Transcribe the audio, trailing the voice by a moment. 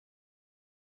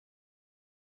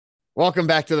Welcome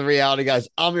back to the reality, guys.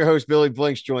 I'm your host, Billy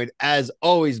Blinks, joined as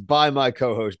always by my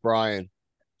co host, Brian.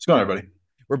 What's going on, everybody?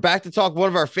 We're back to talk one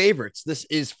of our favorites. This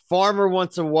is Farmer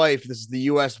Wants a Wife. This is the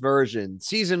US version,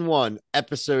 season one,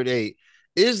 episode eight.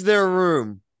 Is there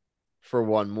room for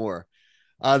one more?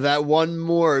 That one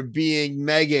more being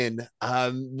Megan.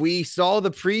 We saw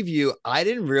the preview. I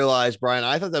didn't realize, Brian,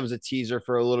 I thought that was a teaser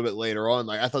for a little bit later on.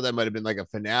 Like, I thought that might have been like a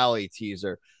finale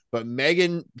teaser, but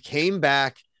Megan came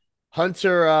back.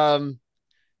 Hunter,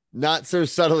 not so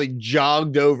subtly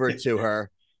jogged over to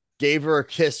her, gave her a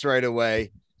kiss right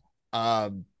away.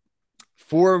 Um,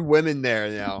 Four women there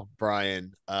now,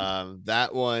 Brian.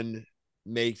 That one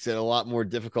makes it a lot more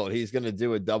difficult. He's going to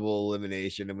do a double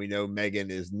elimination, and we know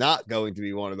Megan is not going to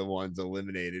be one of the ones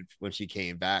eliminated when she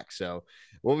came back. So,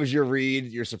 what was your read,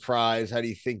 your surprise? How do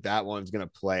you think that one's going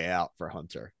to play out for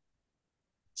Hunter?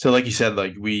 So, like you said,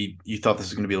 you thought this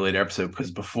was going to be a later episode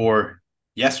because before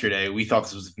yesterday, we thought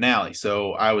this was the finale.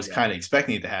 So I was Yeah. kind of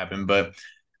expecting it to happen, but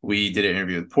we did an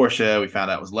interview with Portia. We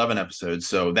found out it was 11 episodes.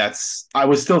 So I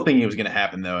was still thinking it was going to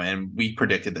happen though, and we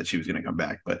predicted that she was going to come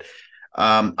back. But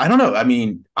I don't know. I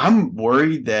mean, I'm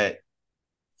worried that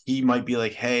he might be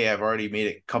like, "Hey, I've already made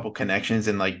a couple connections,"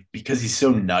 and like because he's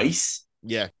so nice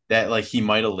Yeah. that like he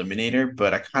might eliminate her,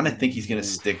 but I kind of think he's going to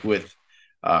stick with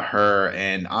her.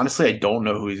 And honestly, I don't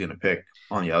know who he's going to pick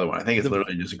on the other one. I think it's The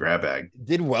literally just a grab bag.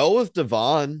 did well with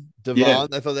Devon. Yeah. Devon,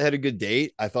 I thought they had a good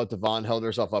date. I thought Devon held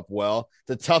herself up well.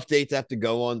 It's a tough date to have to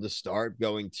go on to start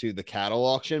going to the cattle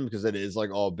auction because it is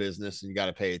like all business and you got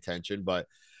to pay attention. But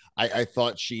I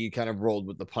thought she kind of rolled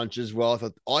with the punches well.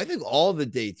 I think all the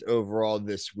dates overall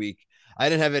this week, I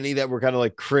didn't have any that were kind of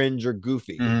like cringe or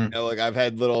goofy. Mm-hmm. Like I've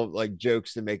had little like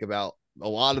jokes to make about a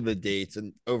lot of the dates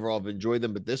and overall I've enjoyed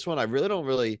them. But this one, I really don't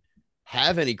really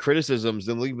have any criticisms.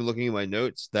 And even looking at my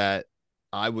notes that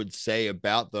I would say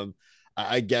about them.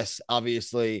 I guess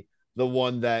obviously the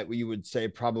one that we would say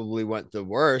probably went the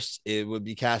worst, it would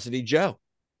be Cassidy Joe.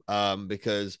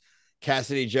 Because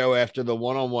Cassidy Joe, after the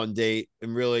one-on-one date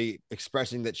and really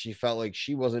expressing that she felt like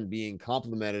she wasn't being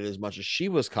complimented as much as she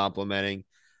was complimenting,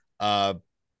 uh,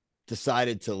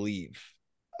 decided to leave.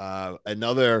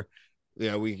 Another,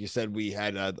 we said we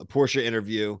had a Portia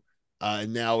interview,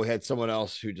 and now we had someone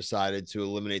else who decided to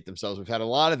eliminate themselves. We've had a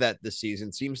lot of that this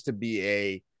season. Seems to be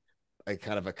a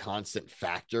kind of a constant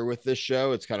factor with this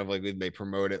show. It's kind of like they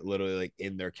promote it literally like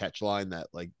in their catch line that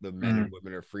like the men and Mm-hmm.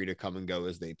 women are free to come and go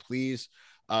as they please.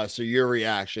 So your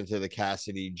reaction to the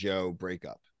Cassidy Joe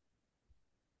breakup?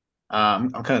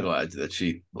 I'm kind of glad that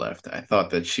she left. I thought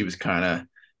that she was kind of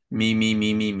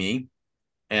me.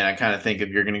 And I kind of think if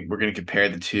we're gonna compare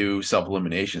the two self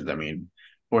eliminations. I mean,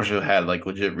 Portia had like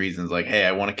legit reasons, like, "Hey,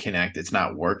 I want to connect. It's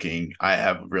not working. I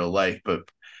have real life." But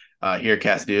here,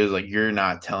 Cassidy is like, "You're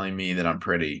not telling me that I'm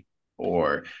pretty,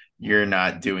 or you're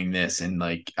not doing this." And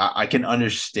like, I can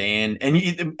understand.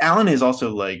 And Alan is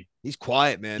also like, He's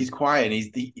quiet, man. he's quiet.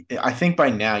 And I think by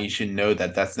now you should know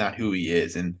that that's not who he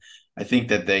is. And I think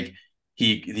that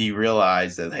he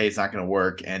realized that, hey, it's not going to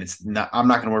work, and it's not. I'm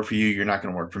not going to work for you. You're not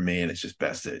going to work for me, and it's just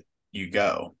best that you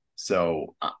go.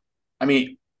 So, I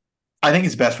mean, I think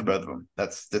it's best for both of them.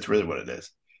 That's really what it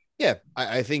is. Yeah,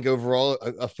 I think overall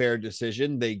a fair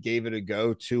decision. They gave it a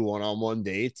go, two one-on-one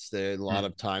dates. They had a lot Mm.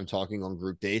 of time talking on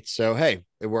group dates. So hey,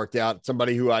 it worked out.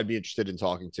 Somebody who I'd be interested in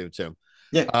talking to too.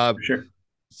 Yeah, Uh, for sure.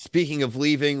 Speaking of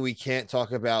leaving, we can't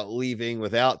talk about leaving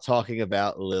without talking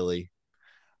about Lily.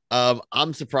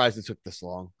 I'm surprised it took this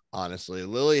long. Honestly,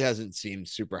 Lily hasn't seemed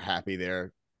super happy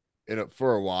there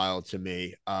for a while to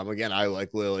me. Again, I like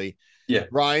Lily. Yeah.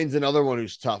 Ryan's another one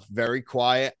who's tough, very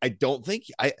quiet. I don't think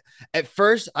I at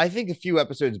first I think a few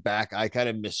episodes back I kind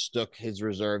of mistook his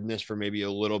reservedness for maybe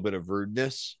a little bit of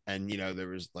rudeness, and there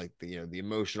was like the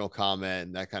emotional comment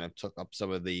and that kind of took up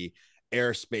some of the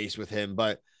airspace with him,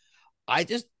 but I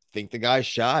just think the guy's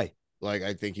shy. Like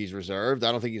I think he's reserved.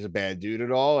 I don't think he's a bad dude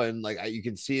at all. And like you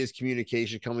can see his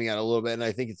communication coming out a little bit. And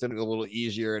I think it's a little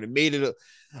easier. And it made it.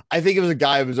 I think it was a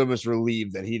guy who was almost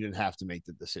relieved that he didn't have to make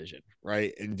the decision,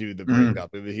 right, and do the Mhm.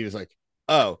 breakup. He was like,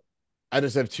 "Oh, I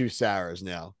just have two Sarahs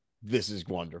now. This is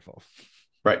wonderful."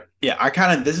 Right. Yeah.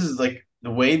 This is like the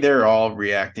way they're all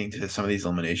reacting to some of these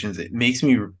eliminations. It makes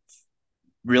me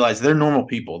realize they're normal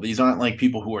people. These aren't like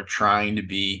people who are trying to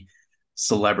be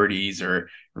celebrities or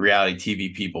reality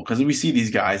TV people. Because we see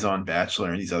these guys on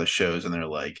Bachelor and these other shows, and they're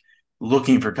like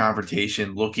looking for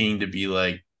confrontation, looking to be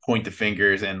like point the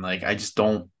fingers, and like I just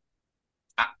don't.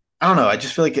 I, I don't know. I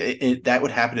just feel like that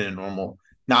would happen in a normal.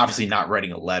 Not obviously not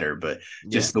writing a letter, but Yeah.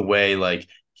 just the way like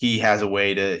he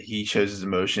shows his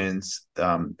emotions.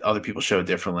 Other people show it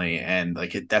differently, and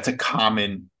like that's a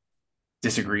common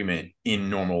disagreement in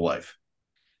normal life.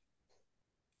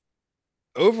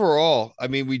 overall, I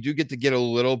mean, we do get a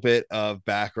little bit of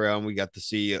background. We got to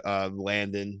see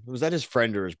Landon. Was that his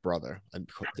friend or his brother? I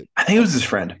think it was his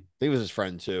friend. He was his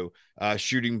friend too.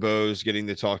 Shooting bows, getting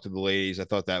to talk to the ladies. I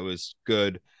thought that was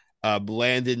good.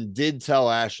 Landon did tell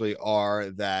Ashley R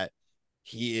that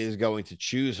he is going to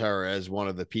choose her as one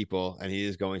of the people and he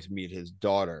is going to meet his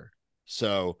daughter.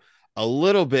 So a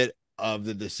little bit of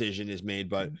the decision is made,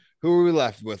 but who are we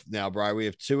left with now, Brian? We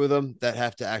have two of them that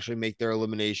have to actually make their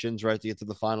eliminations, right, to get to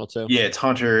the final two. Yeah, it's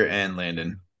Hunter and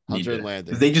Landon need Hunter to and because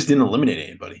Landon. they just didn't eliminate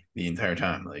anybody the entire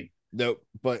time. Like, Nope.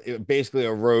 But basically,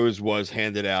 a rose was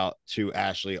handed out to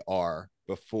Ashley R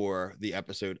before the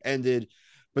episode ended.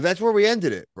 But that's where we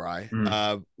ended it, Bry.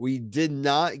 mm, We did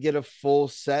not get a full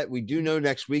set. We do know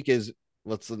next week is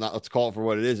let's call it for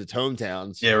what it is. It's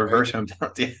hometowns, yeah, right? reverse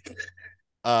hometowns.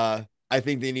 Yeah, I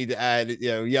think they need to add,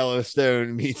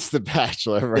 Yellowstone meets The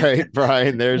Bachelor, right,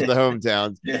 Brian? There's the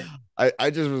hometowns. yeah, I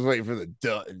just was waiting for the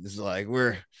Duttons. Like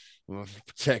we're gonna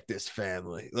protect this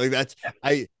family. Like that's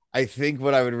I think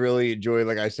what I would really enjoy,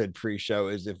 like I said pre-show,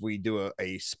 is if we do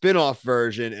a spin-off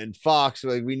version and Fox,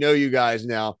 like we know you guys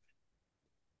now.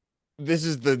 This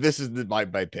is my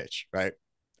pitch, right?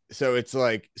 So it's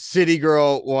like City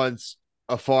Girl wants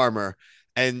a farmer,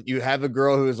 and you have a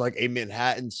girl who is like a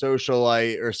Manhattan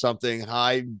socialite or something,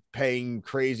 high paying,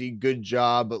 crazy good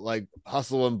job, but like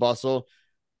hustle and bustle,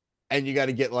 and you got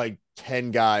to get like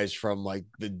 10 guys from like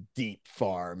the deep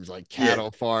farms, like yeah,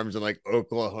 cattle farms in like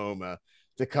Oklahoma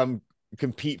to come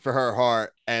compete for her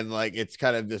heart. And like it's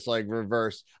kind of this like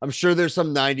reverse. I'm sure there's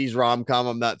some 90s rom-com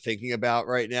I'm not thinking about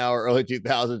right now, or early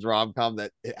 2000s rom-com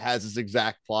that it has this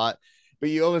exact plot. But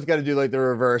you almost got to do like the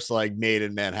reverse, like Made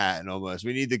in Manhattan almost.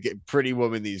 We need to get Pretty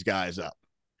Woman these guys up.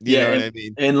 You yeah, know what I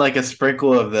mean? and like a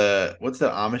sprinkle of the what's the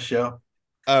Amish show?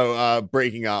 Oh,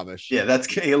 Breaking Amish. Yeah,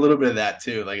 that's a little bit of that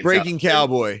too. Like it sounds Breaking good.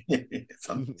 Cowboy.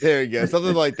 There you go.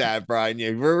 Something like that, Brian.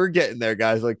 Yeah, we're getting there,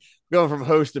 guys. Like going from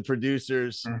host to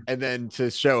producers Mm. and then to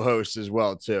show hosts as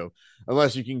well, too.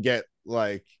 Unless you can get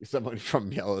like somebody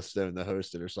from Yellowstone to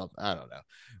host it or something. I don't know.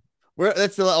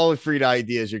 That's the only free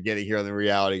ideas you're getting here on the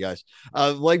reality, guys.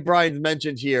 Like Brian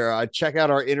mentioned here, check out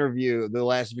our interview, the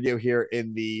last video here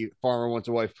in the Farmer Wants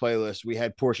a Wife playlist. We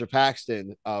had Portia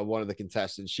Paxton, one of the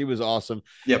contestants. She was awesome.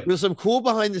 Yep. There's some cool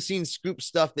behind the scenes scoop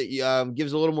stuff that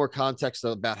gives a little more context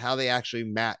about how they actually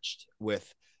matched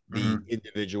with the Hmm.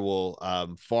 individual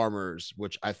farmers,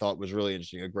 which I thought was really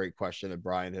interesting. A great question that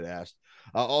Brian had asked.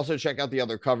 Also, check out the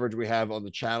other coverage we have on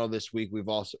the channel this week. We've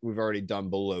already done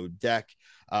Below Deck.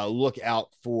 Look out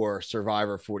for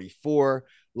Survivor 44.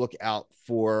 Look out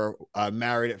for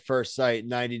Married at First Sight,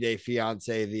 90 Day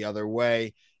Fiance the Other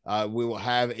Way. We will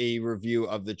have a review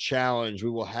of The Challenge. We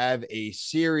will have a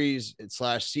series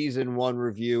slash season one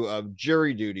review of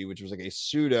Jury Duty, which was like a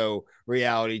pseudo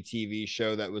reality TV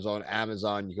show that was on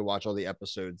Amazon. You can watch all the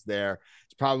episodes there.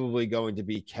 It's probably going to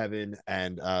be Kevin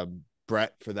and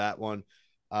Brett for that one.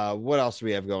 What else do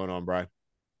we have going on, Brian?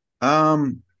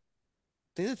 Um,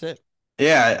 I think that's it.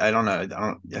 yeah, I don't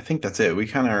know. I think that's it. We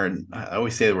kind of are. I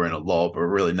always say that we're in a lull, but we're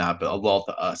really not. But a lull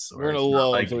to us, We're where in a it's not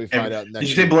lull like until we every. find out Did you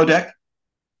next say week. below deck?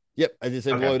 Yep, I did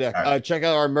say Okay. below deck. All right. Check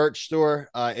out our merch store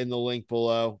in the link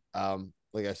below.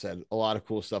 Like I said, a lot of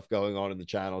cool stuff going on in the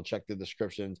channel. Check the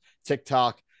descriptions,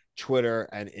 TikTok, Twitter,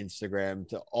 and Instagram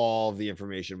to all the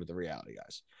information with the reality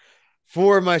guys.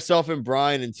 For myself and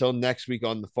Brian, until next week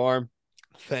on the farm,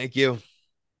 thank you.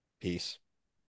 Peace.